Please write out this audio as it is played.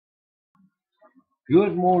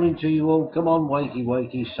Good morning to you all. Come on, wakey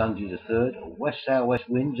wakey, Sunday the 3rd. West-southwest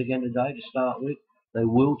winds again today to start with. They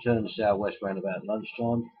will turn to southwest around about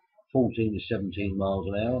lunchtime, 14 to 17 miles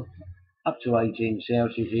an hour. Up to 18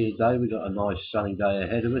 Celsius here today. We've got a nice sunny day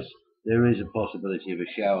ahead of us. There is a possibility of a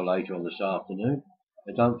shower later on this afternoon.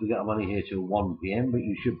 But don't forget I'm only here till 1 p.m, but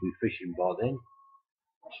you should be fishing by then.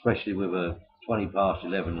 Especially with a 20 past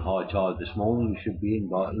 11 high tide this morning, you should be in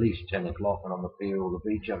by at least 10 o'clock and on the pier or the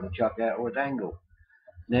beach having a chuck out or a dangle.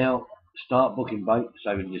 Now, start booking bait,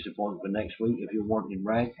 saving disappointment for next week. If you're wanting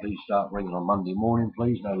rag, please start ringing on Monday morning,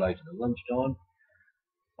 please, no later than lunchtime.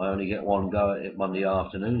 I only get one go at it Monday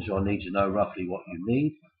afternoon, so I need to know roughly what you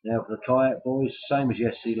need. Now, for the kayak boys, same as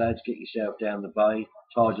yesterday, lads, get yourself down the bay.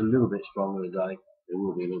 Tide's a little bit stronger today. There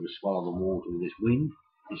will be a little swell on the water with this wind.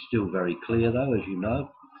 It's still very clear, though, as you know.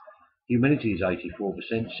 Humidity is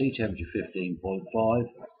 84%, sea temperature 15.5.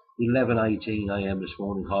 11:18 a.m. this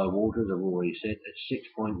morning, high water, as I've already said, at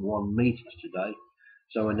 6.1 metres today.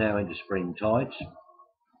 So we're now into spring tides.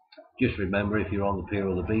 Just remember, if you're on the pier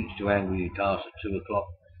or the beach, to angle your cast at 2 o'clock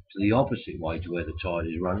to the opposite way to where the tide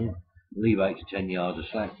is running. Leave 8 to 10 yards of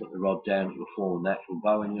slack, put the rod down, it will form a natural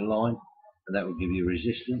bow in your line, and that will give you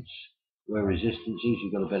resistance. Where resistance is,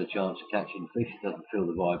 you've got a better chance of catching fish. It doesn't feel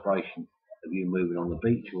the vibration of you moving on the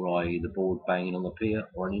beach, or i.e. the board banging on the pier,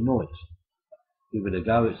 or any noise. Give it a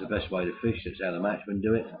go, it's the best way to fish. That's how the matchmen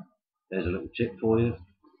do it. There's a little tip for you.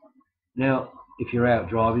 Now, if you're out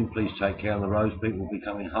driving, please take care on the roads. People will be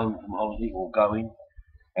coming home from holiday or going.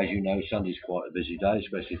 As you know, Sunday's quite a busy day,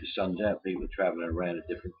 especially if the sun's out. People are travelling around at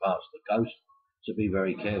different parts of the coast. So be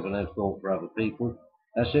very careful and have thought for other people.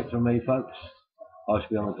 That's it from me, folks. I shall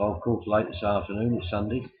be on the golf course late this afternoon. It's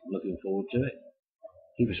Sunday. Looking forward to it.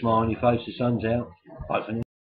 Keep a smile on your face. The sun's out. Bye for now.